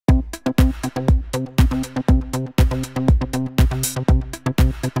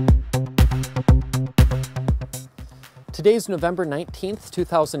Today's November 19th,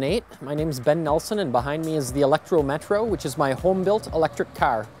 2008. My name is Ben Nelson, and behind me is the Electro-Metro, which is my home-built electric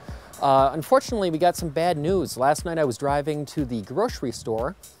car. Unfortunately, we got some bad news. Last night I was driving to the grocery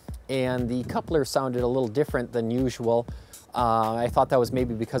store, and the coupler sounded a little different than usual. I thought that was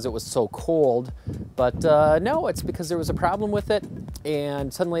maybe because it was so cold, but no, it's because there was a problem with it,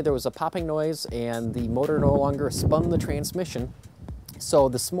 and suddenly there was a popping noise, and the motor no longer spun the transmission. So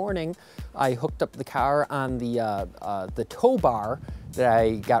this morning, I hooked up the car on the tow bar that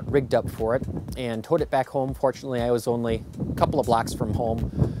I got rigged up for it and towed it back home. Fortunately, I was only a couple of blocks from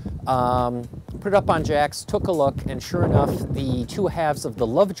home. Put it up on jacks, took a look, and sure enough, the two halves of the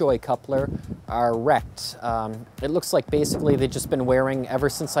Lovejoy coupler are wrecked. It looks like basically they've just been wearing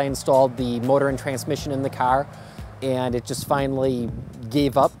ever since I installed the motor and transmission in the car, and it just finally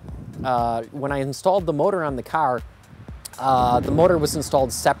gave up. When I installed the motor on the car, the motor was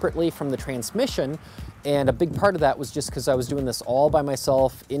installed separately from the transmission, and a big part of that was just because I was doing this all by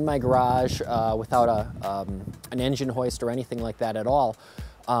myself in my garage without an engine hoist or anything like that at all.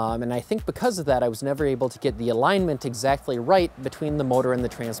 And I think because of that, I was never able to get the alignment exactly right between the motor and the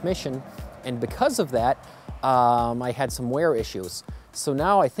transmission, and because of that, I had some wear issues. So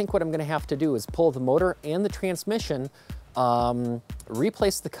now I think what I'm going to have to do is pull the motor and the transmission,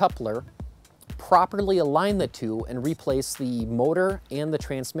 replace the coupler, properly align the two, and replace the motor and the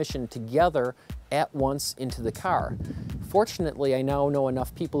transmission together at once into the car. Fortunately, I now know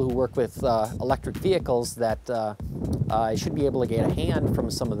enough people who work with electric vehicles that I should be able to get a hand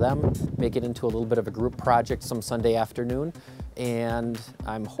from some of them, make it into a little bit of a group project some Sunday afternoon, and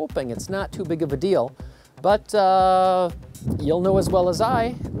I'm hoping it's not too big of a deal. But you'll know as well as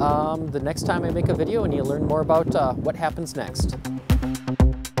I the next time I make a video, and you'll learn more about what happens next.